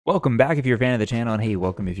Welcome back if you're a fan of the channel, and hey,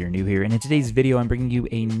 welcome if you're new here. And in today's video, I'm bringing you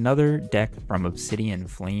another deck from Obsidian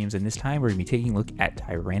Flames, and this time we're going to be taking a look at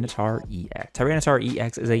Tyranitar EX. Tyranitar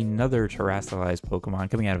EX is another terrestrialized Pokemon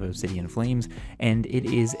coming out of Obsidian Flames, and it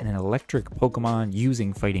is an electric Pokemon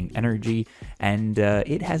using fighting energy, and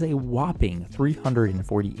it has a whopping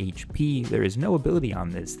 340 HP. There is no ability on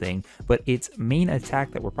this thing, but its main attack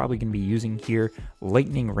that we're probably going to be using here,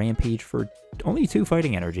 Lightning Rampage, for only 2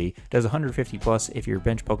 fighting energy, does 150 plus. If your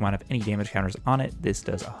bench Pokemon have any damage counters on it, this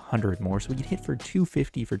does 100 more, so we can hit for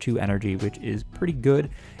 250 for 2 energy, which is pretty good.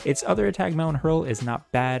 Its other attack, Melon Hurl, is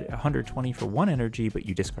not bad, 120 for 1 energy, but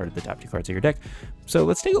you discarded the top 2 cards of your deck. So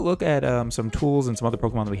let's take a look at some tools and some other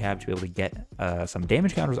Pokemon that we have to be able to get some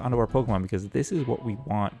damage counters onto our Pokemon, because this is what we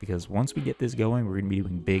want, because once we get this going, we're going to be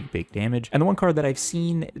doing big damage. And the one card that I've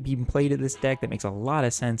seen being played in this deck that makes a lot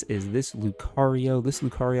of sense is this Lucario. This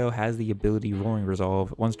Lucario has the ability Roaring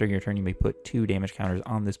Resolve. Once during your turn, you may put 2 damage counters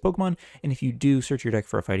on this Pokemon, and if you do, search your deck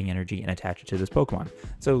for a fighting energy and attach it to this Pokemon.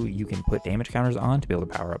 So you can put damage counters on to be able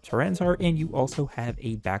to power up Tyranitar, and you also have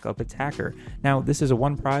a backup attacker. Now, this is a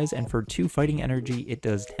 1 prize, and for 2 fighting energy, it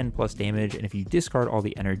does 10 plus damage, and if you discard all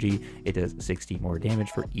the energy, it does 60 more damage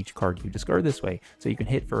for each card you discard this way. So you can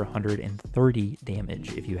hit for 130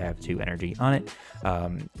 damage if you have 2 energy on it.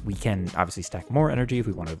 We can obviously stack more energy if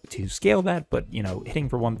we want to scale that, but you know, hitting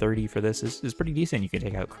for 130 for this is pretty decent. You can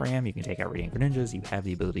take out Cram, you can take out Radiant Greninjas, you have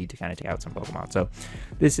the ability to kind of take out some Pokemon. So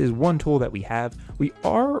this is one tool that we have. We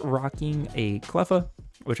are rocking a Cleffa,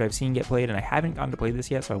 which I've seen get played, and I haven't gotten to play this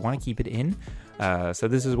yet, so I want to keep it in. So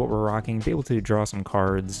this is what we're rocking, be able to draw some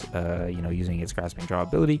cards, you know, using its Grasping Draw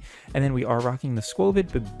ability. And then we are rocking the Skwovet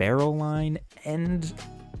Bibarel line, and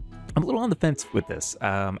I'm a little on the fence with this.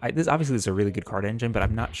 This obviously is a really good card engine, but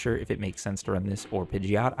I'm not sure if it makes sense to run this or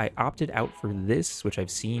Pidgeot. I opted out for this, which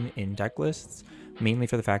I've seen in deck lists, mainly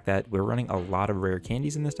for the fact that we're running a lot of rare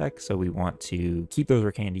candies in this deck, so we want to keep those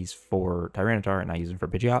rare candies for Tyranitar and not use them for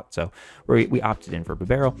Pidgeot, so we opted in for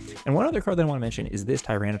Bibarel. And one other card that I want to mention is this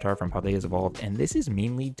Tyranitar from Paldea's Evolved, and this is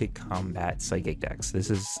mainly to combat Psychic decks.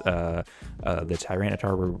 This is the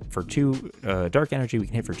Tyranitar where for 2 Dark Energy, we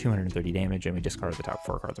can hit for 230 damage, and we discard the top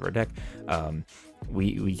 4 cards of our deck.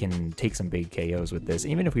 We can take some big KOs with this.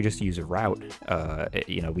 Even if we just use a route,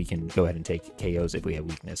 you know, we can go ahead and take KOs if we have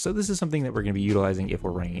weakness. So this is something that we're going to be utilizing if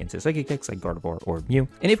we're running into Psychic decks like Gardevoir or Mew.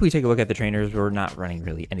 And if we take a look at the trainers, we're not running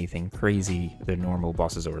really anything crazy. The normal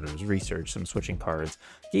Boss's Orders, Research, some switching cards,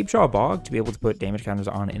 Gapejaw Bog to be able to put damage counters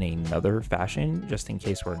on in another fashion, just in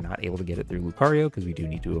case we're not able to get it through Lucario, because we do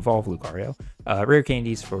need to evolve Lucario. Rare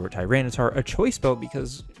Candies for Tyranitar, a Choice Belt,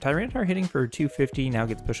 because Tyranitar hitting for 250 now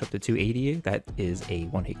gets pushed up to 280. That is a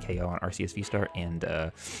 1-hit KO on Arceus V-Star and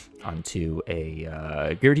onto a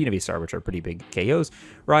Giratina V-Star, which are pretty big KOs.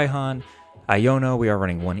 Raihan, Iono, we are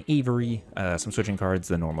running 1 Avery, some switching cards,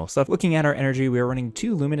 the normal stuff. Looking at our energy, we are running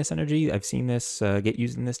 2 Luminous Energy. I've seen this get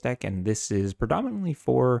used in this deck, and this is predominantly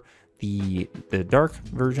for the dark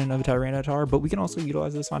version of Tyranitar, but we can also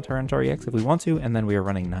utilize this on Tyranitar EX if we want to, and then we are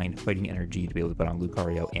running 9 Fighting Energy to be able to put on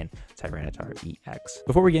Lucario and Tyranitar EX.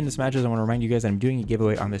 Before we get into some matches, I want to remind you guys that I'm doing a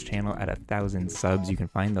giveaway on this channel at 1,000 subs. You can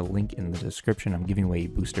find the link in the description. I'm giving away a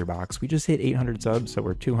booster box. We just hit 800 subs, so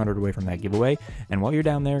we're 200 away from that giveaway, and while you're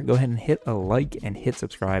down there, go ahead and hit a like and hit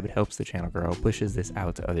subscribe. It helps the channel grow, pushes this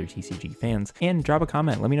out to other TCG fans, and drop a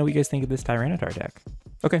comment. Let me know what you guys think of this Tyranitar deck.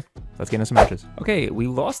 Okay, let's get into some matches. Okay, we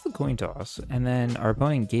lost the coin toss, and then our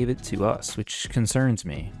opponent gave it to us, which concerns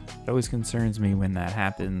me. It always concerns me when that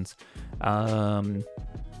happens. Not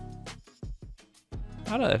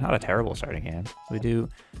a terrible starting hand. We do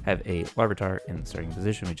have a Larvitar in the starting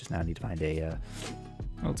position. We just now need to find a,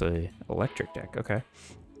 well, it's a electric deck, okay.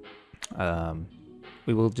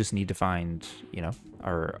 We will just need to find, you know,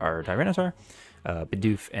 our Tyranitar,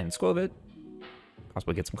 Bidoof and Skwovet.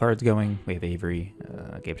 Possibly get some cards going. We have Avery,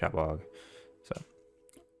 Gapejaw Bog. So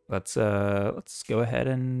let's go ahead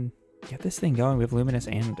and get this thing going. We have Luminous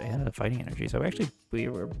and a Fighting Energy. So actually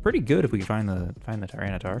we're pretty good if we can find the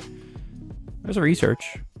Tyranitar. There's a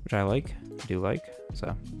Research, which I like. I do like.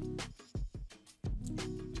 So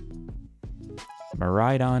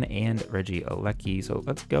Miraidon and Regieleki. So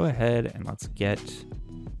let's go ahead and let's get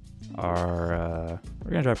our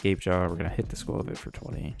we're gonna drop Gapejaw. We're gonna hit the Skwovet for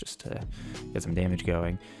 20 just to get some damage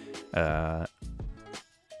going. We're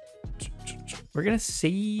gonna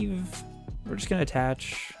save. We're just gonna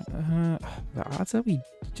attach. The odds that he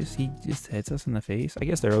just hits us in the face, I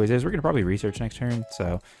guess there always is. We're gonna probably Research next turn,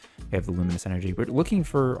 so we have the Luminous Energy. We're looking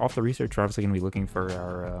for, off the Research, we're obviously gonna be looking for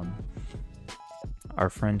our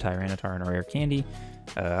friend Tyranitar and a Rare Candy.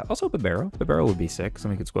 Also Bibarel. Bibarel would be sick, so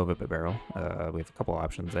we could Skwovet Bibarel. We have a couple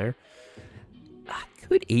options there.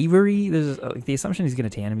 could Avery. There's like the assumption he's going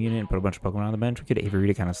to tandem unit and put a bunch of Pokemon on the bench. We could Avery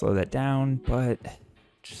to kind of slow that down, but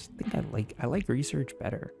just think I like research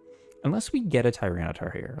better. Unless we get a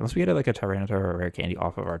Tyranitar here. Unless we get like a Tyranitar or a Rare Candy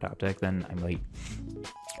off of our top deck, then I might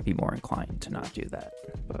be more inclined to not do that.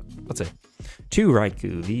 But let's see. 2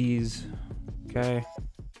 Raikou. These. Okay.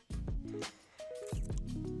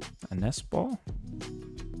 A Nest Ball.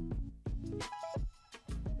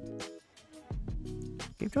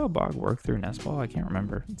 Gapejaw Bog work through Nest Ball? I can't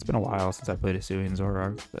remember. It's been a while since I played a Sui and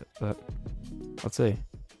Zorog, but let's see.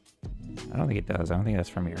 I don't think it does. I don't think that's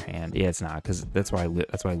from your hand. Yeah, it's not, because that's why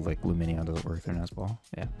like Lumineon doesn't work through Nest Ball.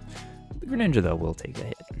 Yeah. The Greninja though will take a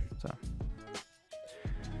hit. So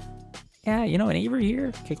yeah, you know, an Avery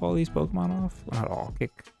here, kick all these Pokemon off. Well, not all,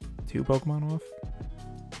 kick 2 Pokemon off.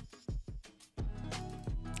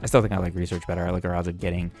 I still think I like research better. I like our odds of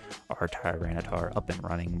getting our Tyranitar up and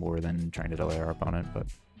running more than trying to delay our opponent, but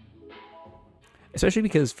especially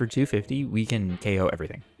because for 250 we can KO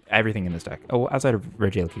everything in this deck. Oh, outside of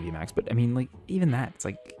Regiel QV Max, but I mean, like, even that, it's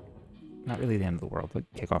like not really the end of the world. Like,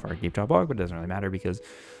 kick off our Gapejaw Bog, but it doesn't really matter because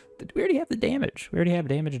we already have the damage. We already have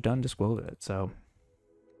damage done to Skwovet, so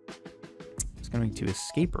it's going to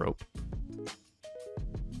Escape Rope.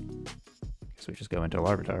 So we just go into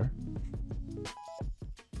Larvitar.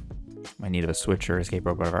 Might need a Switch or Escape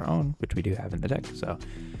Rope of our own, which we do have in the deck, so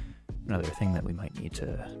another thing that we might need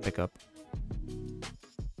to pick up.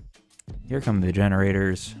 Here come the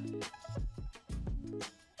generators.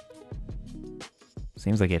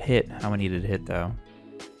 Seems like it hit. How many did it hit, though?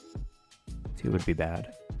 2 would be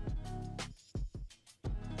bad.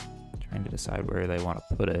 Trying to decide where they want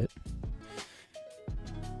to put it.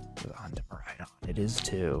 On to Miraidon. It is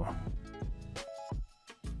 2.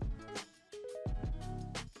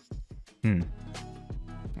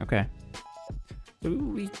 Okay. So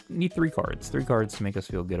we need 3 cards. 3 cards to make us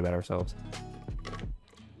feel good about ourselves.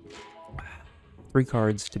 3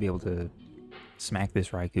 cards to be able to smack this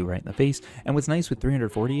Raikou right in the face. And what's nice with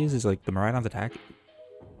 340 is like the Miraidon's attack.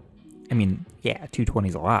 I mean, yeah, 220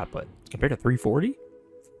 is a lot, but compared to 340,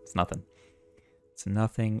 it's nothing. It's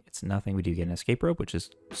nothing. It's nothing. We do get an Escape Rope, which is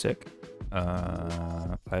sick.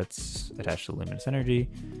 Let's attach to Luminous Energy.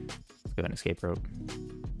 Let's go and Escape Rope.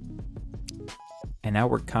 And now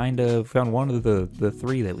we're kind of found one of the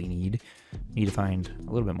 3 that we need. Need to find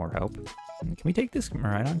a little bit more help. Can we take this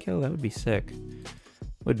Miraidon kill? That would be sick.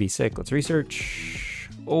 Would be sick. Let's research.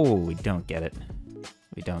 Oh, we don't get it.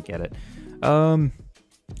 We don't get it. Do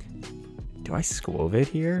I Skwovet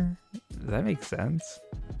here? Does that make sense?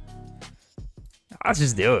 Let's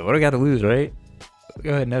just do it. What do I got to lose, right?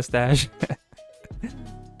 Go ahead, Nest Dash.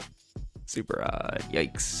 Super odd.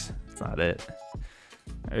 Yikes. That's not it.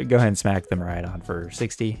 Right, go ahead and smack the Miraidon for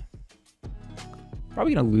 60.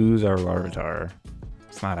 Probably going to lose our Larvitar.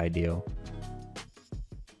 It's not ideal.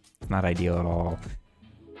 It's not ideal at all.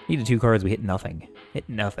 Needed 2 cards. We hit nothing. Hit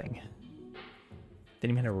nothing.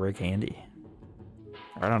 Didn't even have a Rare Candy.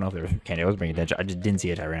 I don't know if there was Candy. I was bringing attention. I just didn't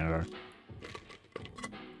see a Tyranitar.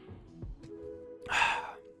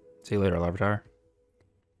 See you later, Larvitar.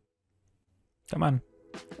 Come on.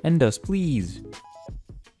 End us, please.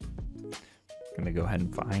 Gonna go ahead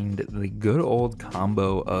and find the good old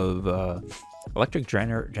combo of Electric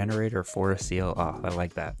Generator, Forest Seal. Oh, I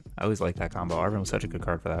like that. I always like that combo. Arvin was such a good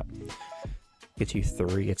card for that. Gets you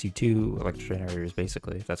 3, gets you 2 Electric Generators,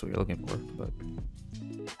 basically, if that's what you're looking for. But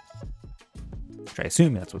which I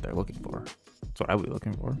assume that's what they're looking for. That's what I would be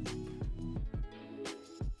looking for.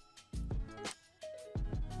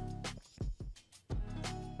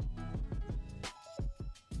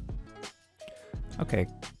 Okay,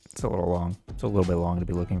 it's a little long. It's a little bit long to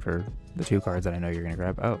be looking for the 2 cards that I know you're going to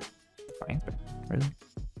grab. Oh, Defiance Band.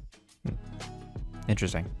 Really?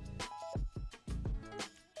 Interesting.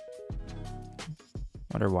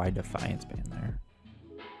 Wonder why Defiance Band there.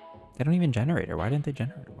 They don't even generate it. Why didn't they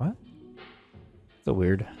generate it? What? It's a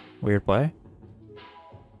weird play.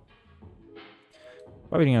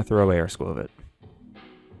 Why are we going to throw away our Skwovet?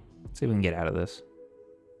 Let's see if we can get out of this.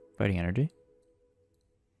 Fighting Energy.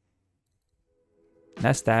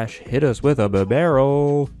 Nest Dash hit us with a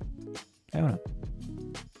Bibarel. I don't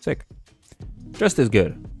know. Sick. Just as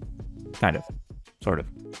good. Kind of. Sort of.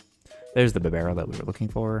 There's the Bibarel that we were looking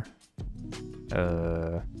for.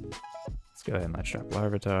 Let's go ahead and let's drop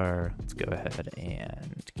Larvitar. Let's go ahead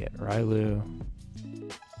and get Riolu.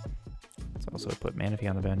 Let's also put Manaphy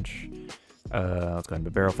on the bench. Let's go ahead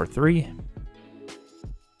and Bibarel for 3.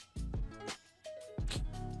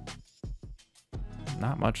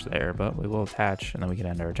 Not much there, but we will attach, and then we can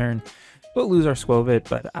end our turn. We'll lose our Skwovet,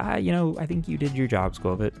 but you know, I think you did your job,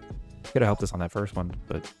 Skwovet. Could have helped us on that first one,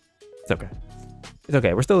 but it's okay. It's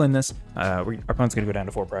okay. We're still in this. Our opponent's gonna go down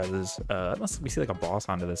to 4 prizes, unless we see like a boss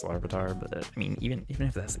onto this Larvitar. But I mean, even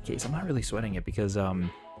if that's the case, I'm not really sweating it because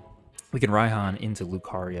we can Raihan into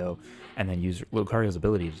Lucario and then use Lucario's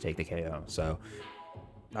ability to take the KO. So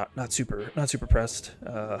not super pressed.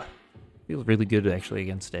 Feels really good actually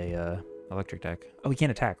against a electric deck. Oh, he can't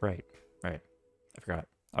attack, right? I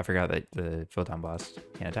forgot that the Photon Blast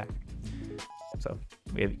can't attack. So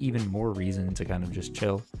we have even more reason to kind of just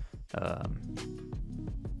chill.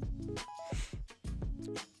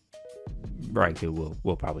 Raikou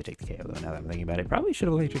will probably take the KO though, now that I'm thinking about it. Probably should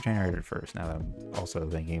have electric generated first, now that I'm also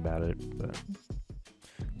thinking about it, but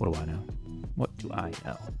what do I know? What do I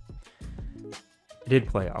know? I did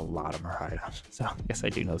play a lot of Miraidon, so I guess I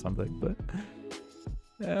do know something, but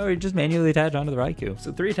we just manually attach onto the Raikou.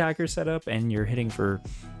 So 3 attackers set up, and you're hitting for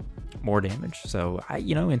more damage. So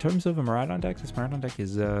in terms of a Miraidon deck, this Miraidon deck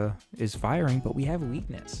is firing, but we have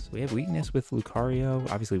weakness. We have weakness with Lucario.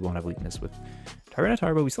 Obviously, we won't have weakness with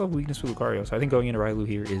Tyranitar, but we still have weakness with Lucario. So I think going into Riolu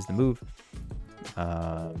here is the move.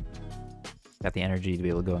 Got the energy to be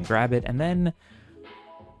able to go and grab it, and then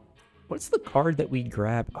what's the card that we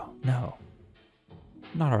grab? Oh no,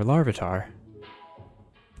 not our Larvitar.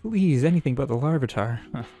 Please, anything but the Larvitar.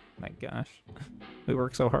 Oh my gosh, we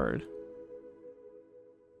work so hard.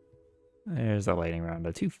 There's the lightning round,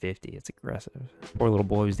 a 250. It's aggressive. Poor little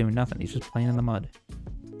boy was doing nothing. He's just playing in the mud.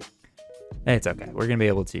 It's okay. We're going to be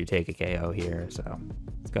able to take a KO here. So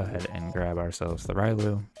let's go ahead and grab ourselves the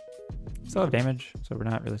Riolu. Still have damage, so we're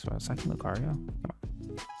not really supposed to. Second Lucario. Come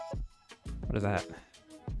on. What is that?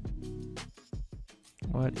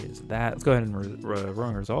 What is that? Let's go ahead and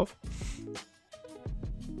Roaring Resolve.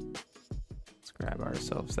 Let's grab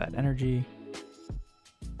ourselves that energy.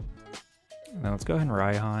 And then let's go ahead and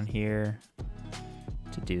Raihan here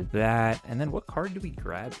to do that. And then what card do we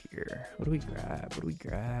grab here? What do we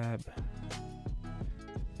grab?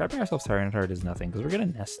 Grabbing ourselves Tyranitar does nothing because we're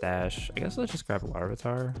going to Nest Dash. I guess let's just grab a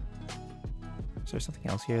Larvitar. Is there something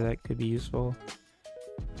else here that could be useful?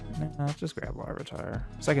 No, let's just grab Larvitar.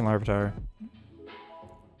 Second Larvitar.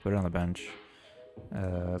 Put it on the bench.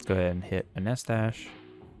 Let's go ahead and hit a Nest Dash.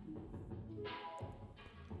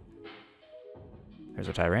 There's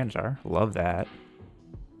a Tyranitar. Love that.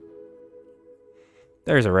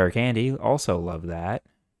 There's a Rare Candy. Also love that.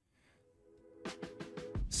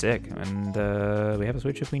 Sick. And we have a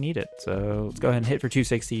switch if we need it. So let's go ahead and hit for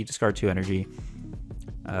 260. Discard 2 energy.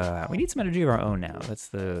 We need some energy of our own now. That's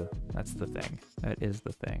the thing. That is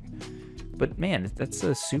the thing. But man, that's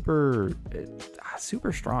a super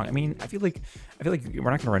strong. I mean, I feel like we're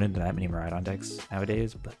not gonna run into that many Miraidon decks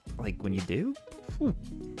nowadays. But like when you do,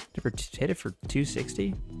 hit it for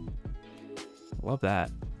 260. Love that.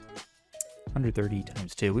 130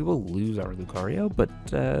 times 2. We will lose our Lucario, but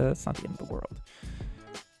that's not the end of the world.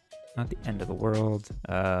 Not the end of the world.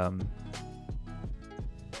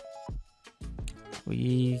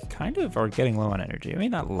 We kind of are getting low on energy. I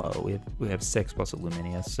mean, not low. We have 6 plus a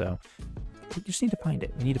Luminous, so we just need to find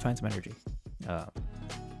it. We need to find some energy. I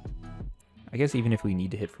guess even if we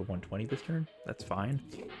need to hit for 120 this turn, that's fine.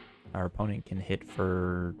 Our opponent can hit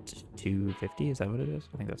for 250. Is that what it is?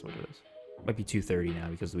 I think that's what it is. Might be 230 now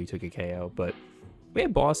because we took a KO, but we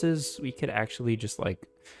have bosses. We could actually just like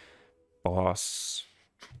boss.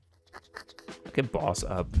 I could boss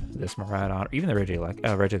up this Miraidon, or even the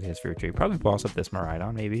Regieleki Sphere Tree. Probably boss up this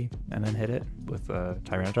Miraidon maybe, and then hit it with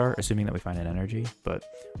Tyranitar, assuming that we find an energy. But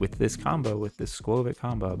with this combo, with this Skwovet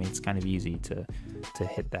combo, I mean, it's kind of easy to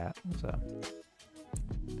hit that. So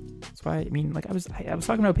that's why, I mean, like I was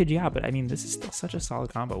talking about Pidgeot, but I mean, this is still such a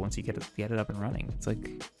solid combo once you get it up and running. It's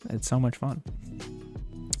like, it's so much fun.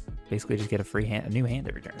 Basically, just get a new hand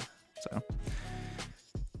every turn. So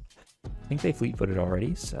I think they fleet-footed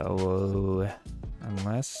already, so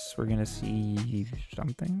unless we're gonna see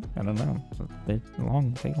something, I don't know. So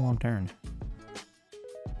take a long turn.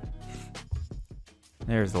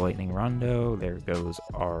 There's the Lightning Rondo. There goes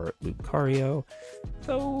our Lucario.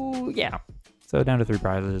 So yeah. So down to 3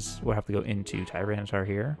 prizes. We'll have to go into Tyranitar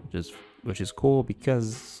here, which is cool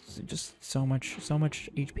because just so much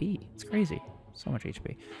HP. It's crazy. So much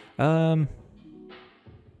HP.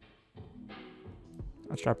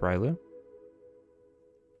 Let's drop Riolu.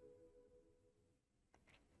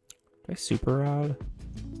 Do I Super Rod?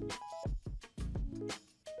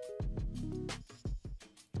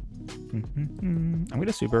 I'm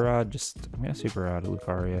gonna Super Rod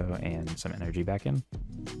Lucario and some energy back in.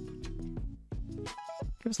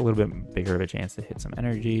 Give us a little bit bigger of a chance to hit some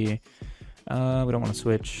energy. We don't want to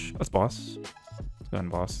switch. Let's boss. Let's go ahead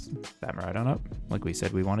and boss that Miraidon up, like we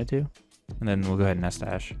said we wanted to. And then we'll go ahead and Nest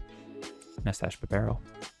Dash. Nest Dash Bibarel.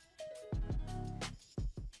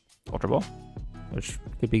 Ultra Ball. which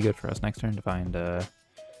could be good for us next turn to find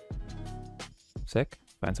sick,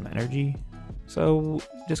 find some energy. So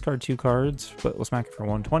discard 2 cards, but we'll smack it for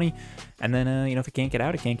 120. And then, you know, if it can't get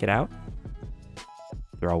out, it can't get out.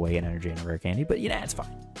 Throw away an energy and a rare candy, but yeah, it's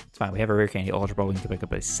fine. It's fine. We have a rare candy, Ultra Ball. We can pick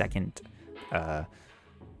up a second Tyranitar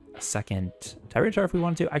if we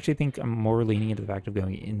wanted to. I actually think I'm more leaning into the fact of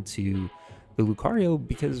going into the Lucario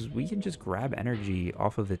because we can just grab energy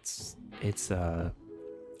off of its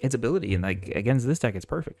ability, and like against this deck, it's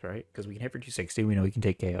perfect, right? Because we can hit for 260. We know we can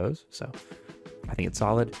take KOs, so I think it's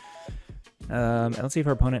solid. And let's see if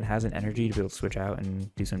our opponent has an energy to be able to switch out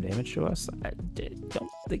and do some damage to us.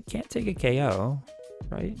 They can't take a KO,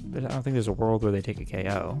 right? But I don't think there's a world where they take a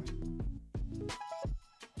KO.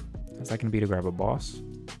 Is that going to be to grab a boss?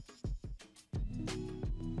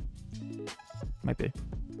 Might be.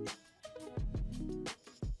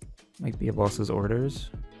 Might be a boss's orders.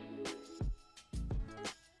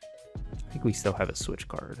 I think we still have a switch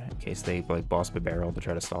card in case they like boss Bibarel to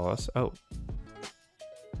try to stall us. Oh.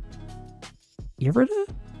 Irida?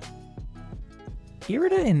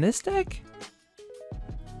 Irida in this deck?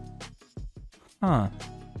 Huh.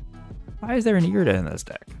 Why is there an Irida in this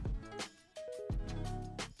deck?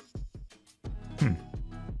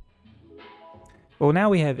 Well, now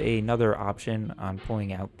we have another option on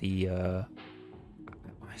pulling out the, why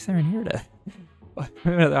is there an Irida?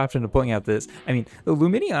 Another option of pulling out this. I mean, the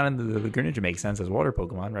Lumineon and the Greninja make sense as water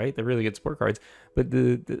Pokemon, right? They're really good support cards. But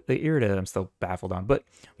the Irida, I'm still baffled on. But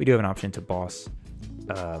we do have an option to boss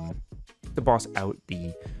out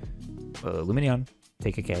the Lumineon,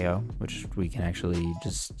 take a KO, which we can actually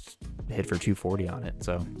just hit for 240 on it.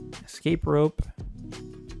 So Escape Rope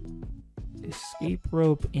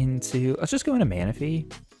into, let's just go into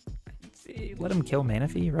Manaphy. Let him kill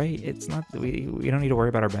Manaphy, right? It's not, we don't need to worry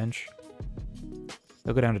about our bench.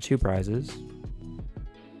 They'll go down to 2 prizes,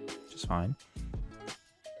 which is fine.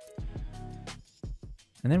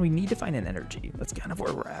 And then we need to find an energy. That's kind of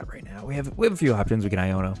where we're at right now. We have a few options. We can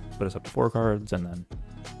Iono, put us up to 4 cards, and then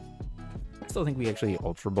I still think we actually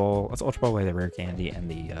Ultra Ball. Let's Ultra Ball away the Rare Candy and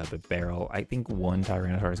the Barrel. I think 1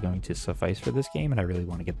 Tyranitar is going to suffice for this game, and I really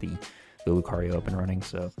want to get the Lucario up and running.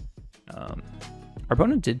 So our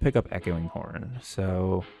opponent did pick up Echoing Horn,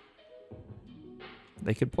 so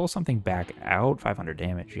they could pull something back out. 500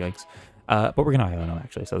 damage, yikes. But we're gonna Iono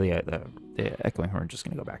actually, so the Echoing Horn is just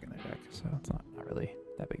gonna go back in their deck, so it's not really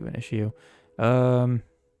that big of an issue. Yeah,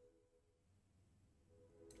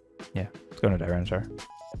 let's go into Tyranitar.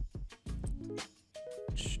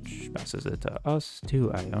 Passes it to us, 2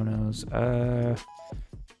 Ionos.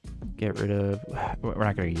 Get rid of, we're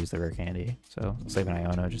not going to use the Rare Candy, so we'll save an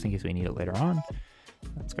Iono just in case we need it later on.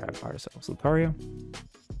 Let's grab ourselves Lucario.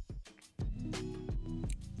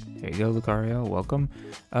 There you go, Lucario, welcome.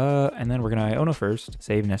 And then we're going to Iono first,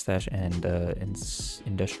 save Nestash and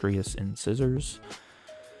Industrious Incisors.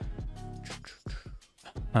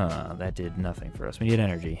 That did nothing for us. We need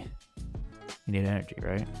energy. We need energy,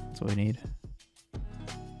 right? That's what we need.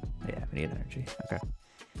 Yeah, we need energy. Okay.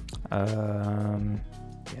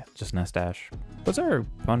 Yeah, just Nestash. Puts our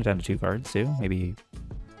opponent down to 2 cards too. Maybe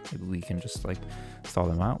we can just like stall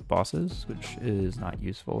them out. Bosses, which is not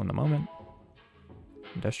useful in the moment.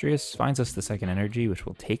 Industrious finds us the second energy, which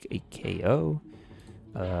will take a KO.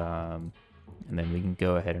 And then we can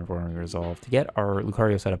go ahead and Roaring Resolve to get our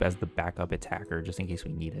Lucario set up as the backup attacker just in case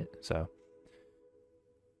we need it. So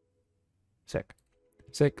sick.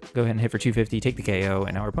 Go ahead and hit for 250, take the KO,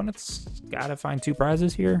 and now our opponent's gotta find 2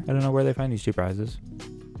 prizes here. I don't know where they find these 2 prizes,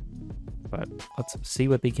 but let's see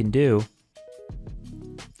what they can do.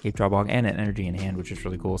 Gapejaw Bog and an energy in hand, which is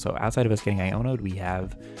really cool. So outside of us getting Iono'd, we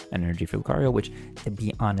have an energy for Lucario, which, to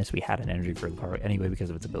be honest, we had an energy for Lucario anyway because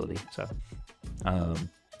of its ability. So,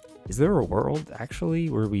 is there a world, actually,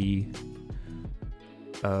 where we...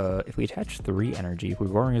 if we attach 3 energy, if we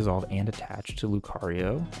Roaring Resolve and attach to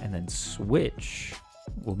Lucario, and then switch...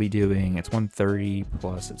 We'll be doing, it's 130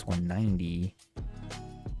 plus it's 190. I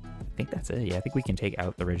think that's it. Yeah, I think we can take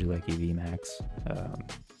out the Regieleki VMAX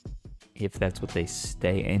if that's what they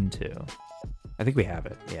stay into. I think we have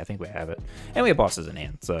it. Yeah, I think we have it. And we have bosses in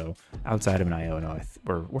hand. So outside of an Iono, I'm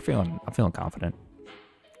feeling confident.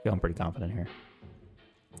 Feeling pretty confident here.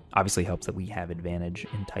 Obviously helps that we have advantage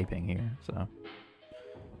in typing here. So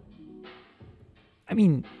I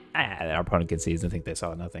mean, our opponent could see, I think they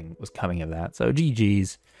saw nothing was coming of that. So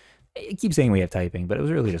GG's. I keep saying we have typing, but it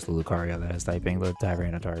was really just the Lucario that has typing. The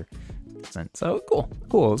Tyranitar doesn't. So cool.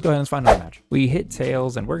 Let's go ahead and find another match. We hit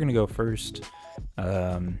tails, and we're gonna go first.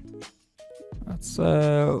 Let's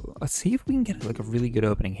see if we can get like a really good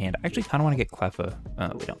opening hand. I actually kind of want to get Cleffa.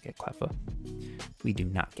 We don't get Cleffa. We do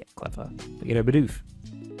not get Cleffa. We get a Bidoof.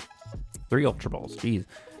 3 Ultra Balls. Jeez.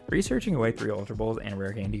 Researching away 3 Ultra Balls and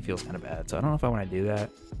Rare Candy feels kind of bad, so I don't know if I want to do that.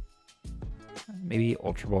 Maybe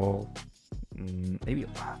Ultra Ball. Maybe,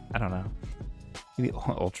 I don't know. Maybe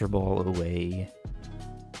Ultra Ball away.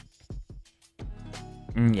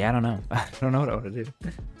 Yeah, I don't know. I don't know what I want to do.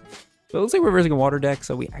 But it looks like we're versing a water deck,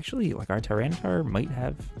 so we actually, like, our Tyranitar might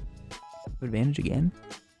have advantage again.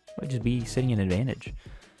 Might just be sitting in advantage.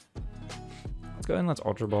 Let's go ahead and let's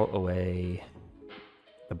Ultra Ball away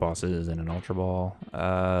the bosses in an Ultra Ball.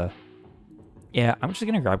 Yeah, I'm just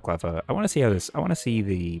gonna grab Cleffa. I want to see how this. I want to see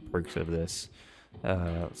the perks of this.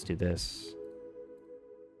 Let's do this.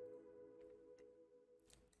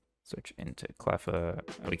 Switch into Cleffa.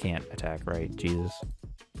 Oh, we can't attack, right? Jesus.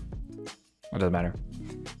 It doesn't matter.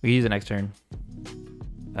 We can use it next turn.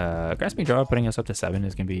 Grasping Jaw putting us up to 7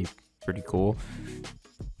 is gonna be pretty cool.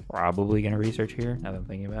 Probably gonna research here now that I'm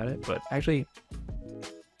thinking about it, but actually,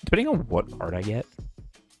 depending on what card I get,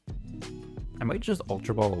 I might just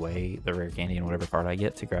Ultra Ball away the Rare Candy and whatever card I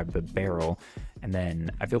get to grab the barrel, and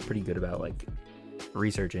then I feel pretty good about like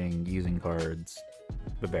researching, using cards,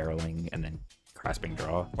 the barreling, and then grasping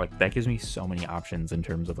draw. Like that gives me so many options in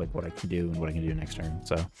terms of like what I can do and what I can do next turn.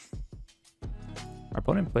 So our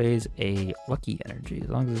opponent plays a Lucky Energy. As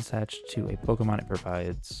long as it's attached to a Pokemon, it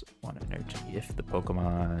provides 1 energy. If the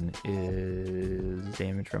Pokemon is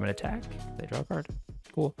damaged from an attack, they draw a card.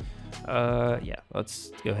 Cool. Yeah,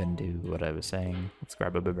 let's go ahead and do what I was saying. Let's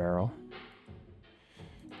grab a Bibarel.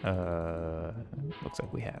 Looks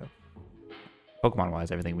like we have, Pokemon-wise,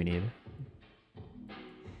 everything we need.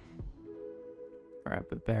 Grab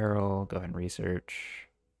a Bibarel, go ahead and research.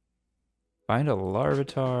 Find a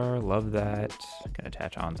Larvitar, love that. Can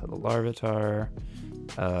attach onto the Larvitar.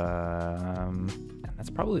 And that's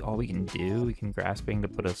probably all we can do. We can Grasping to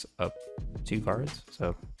put us up 2 cards.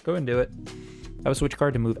 So go ahead and do it. I have a Switch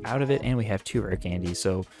card to move out of it, and we have 2 Rare Candies.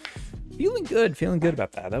 So feeling good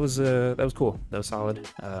about that. That was cool. That was solid.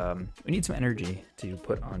 We need some energy to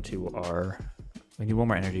put onto our. We need 1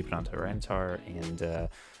 more energy to put onto Tyranitar and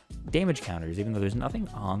damage counters. Even though there's nothing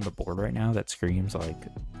on the board right now that screams like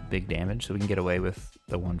big damage, so we can get away with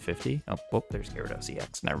the 150. Oh, whoop, there's Gyarados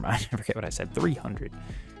EX. Never mind. I forget what I said. 300.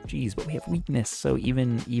 Jeez, but we have weakness, so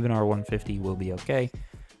even our 150 will be okay.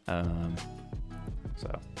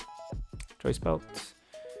 So. Choice Belt.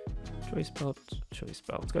 Let's go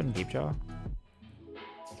ahead and Gapejaw.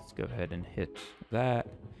 Let's go ahead and hit that.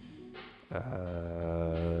 I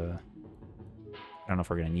don't know if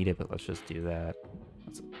we're going to need it, but let's just do that.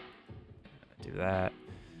 Let's do that.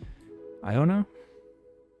 Iono?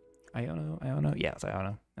 Yeah, it's Iono.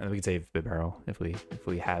 And then we can save Bibarel if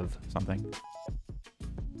we have something.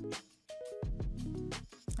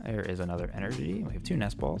 There is another energy. We have 2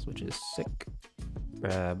 Nest Balls, which is sick.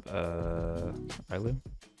 Grab Riolu.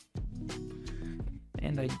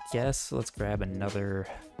 And I guess let's grab another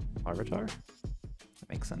Larvitar. That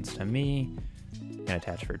makes sense to me. Gonna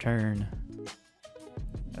attach for turn.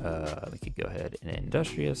 We could go ahead and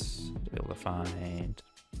Industrious to be able to find.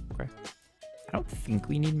 Okay. I don't think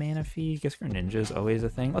we need Manaphy. Guess Greninja is always a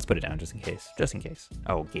thing. Let's put it down just in case.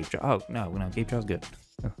 Oh, Gapejaw. Oh, no, Gapejaw's good.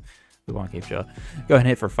 We want Gapejaw. Go ahead and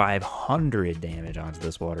hit for 500 damage onto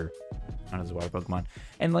this water Pokemon.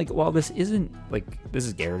 And like, while this isn't like, this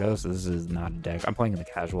is Gyarados, this is not a deck. I'm playing in the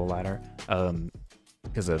casual ladder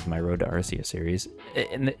because of my Road to Arceus series,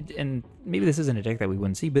 and maybe this isn't a deck that we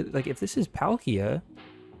wouldn't see, but like if this is Palkia,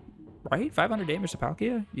 right? 500 damage to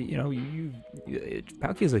Palkia. You know,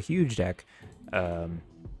 Palkia is a huge deck.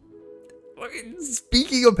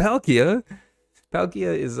 Speaking of Palkia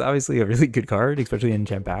is obviously a really good card, especially in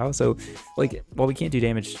Chien-Pao. So, like, while we can't do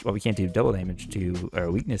double damage to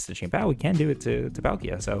our weakness to Chien-Pao, we can do it to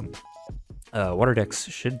Palkia. So, water decks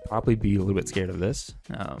should probably be a little bit scared of this.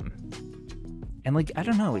 And like, I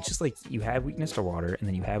don't know, it's just like you have weakness to water, and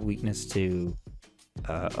then you have weakness to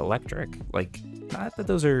electric. Like, not that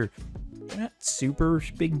they're not super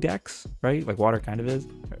big decks, right? Like water kind of is,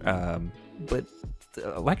 but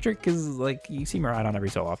electric is like you see Miraidon every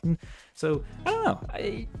so often. So I don't know,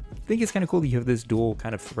 I think it's kind of cool that you have this dual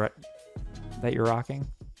kind of threat that you're rocking.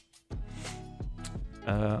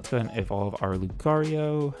 Let's go ahead and evolve our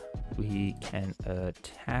Lucario. We can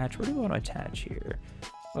attach, where do we want to attach here?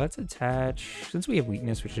 Let's attach, since we have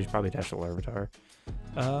weakness, we should probably attach the Larvitar.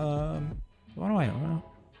 What do I know?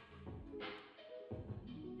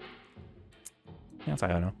 Yeah, it's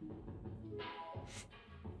Iono.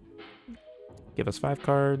 Give us 5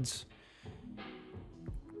 cards.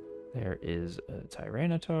 There is a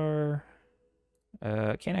Tyranitar.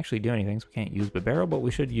 Can't actually do anything, so we can't use Bibarel, but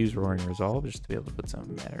we should use Roaring Resolve just to be able to put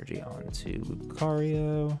some energy onto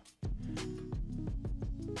Lucario.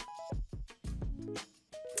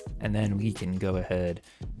 and then we can go ahead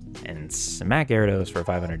and smack Gyarados for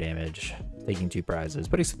 500 damage, taking 2 prizes,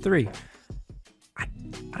 but he's 3.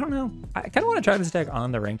 I don't know. I kind of want to try this deck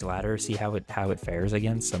on the ranked ladder, see how it fares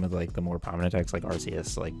against some of like the more prominent decks like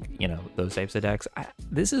Arceus, like, you know, those types of decks.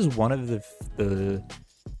 This is one of the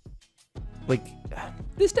like,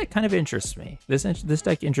 this deck kind of interests me. This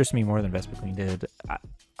deck interests me more than Vespa Queen did.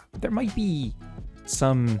 There might be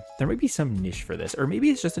some niche for this, or maybe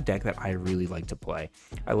it's just a deck that I really like to play.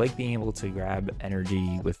 I like being able to grab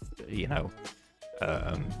energy with, you know,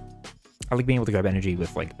 I like being able to grab energy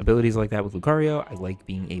with like abilities like that with Lucario. I like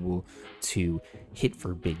being able to hit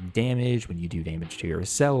for big damage when you do damage to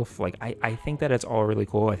yourself. Like, I think that it's all really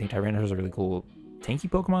cool. I think Tyranitar is a really cool tanky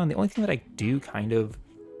Pokemon. The only thing that I do kind of,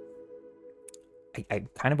 I'm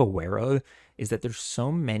kind of aware of is that there's so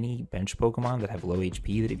many bench Pokemon that have low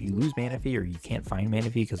HP that if you lose Manaphy or you can't find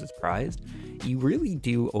Manaphy because it's prized, you really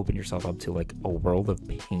do open yourself up to like a world of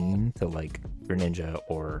pain to like Greninja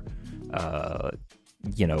or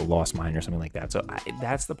you know, Lost Mine or something like that. So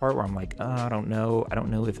that's the part where I'm like, I don't know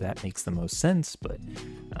if that makes the most sense, but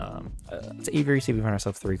it's Avery. See, we find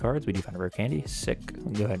ourselves 3 cards. We do find a Rare Candy. Sick.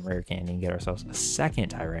 We'll go ahead and Rare Candy and get ourselves a second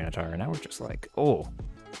Tyranitar. And now we're just like, oh,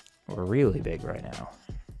 we're really big right now.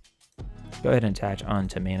 Go ahead and attach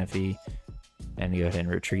onto Manaphy and go ahead and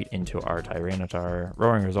retreat into our Tyranitar.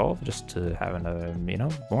 Roaring Resolve just to have another, you know,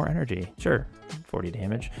 more energy. Sure, 40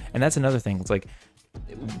 damage. And that's another thing. It's like,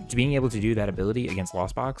 being able to do that ability against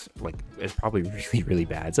Lost Box, like, is probably really, really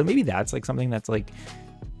bad. So maybe that's like something that's like,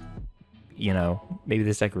 you know, maybe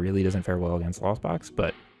this deck really doesn't fare well against Lost Box,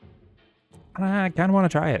 but I kind of want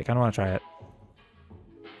to try it.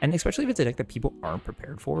 And especially if it's a deck that people aren't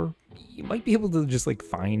prepared for, you might be able to just like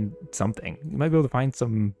find something. You might be able to find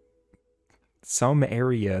some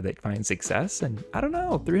area that finds success. And I don't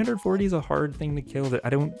know, 340 is a hard thing to kill. That I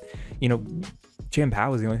don't, you know,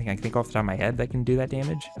 PAL is the only thing I can think off the top of my head that can do that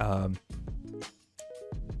damage.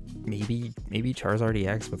 Maybe Charizard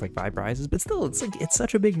EX with like 5 prizes, but still, it's like, it's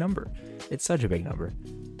such a big number. It's such a big number.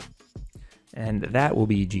 And that will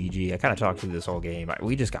be GG. I kind of talked through this whole game.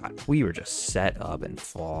 We were just set up and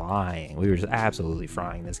flying. We were just absolutely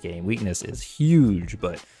frying this game. Weakness is huge,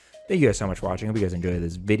 but thank you guys so much for watching. Hope you guys enjoyed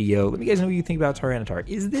this video. Let me guys know what you think about Tyranitar.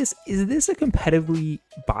 Is this a competitively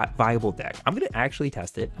viable deck? I'm going to actually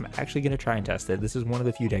test it. I'm actually going to try and test it. This is one of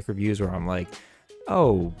the few deck reviews where I'm like,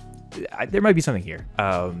 oh, there might be something here.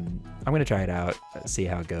 I'm going to try it out, see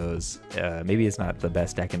how it goes. Maybe it's not the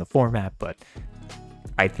best deck in the format, but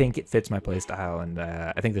I think it fits my playstyle, and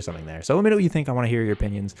I think there's something there. So let me know what you think. I want to hear your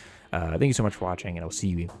opinions. Thank you so much for watching, and I'll see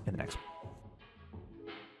you in the next one.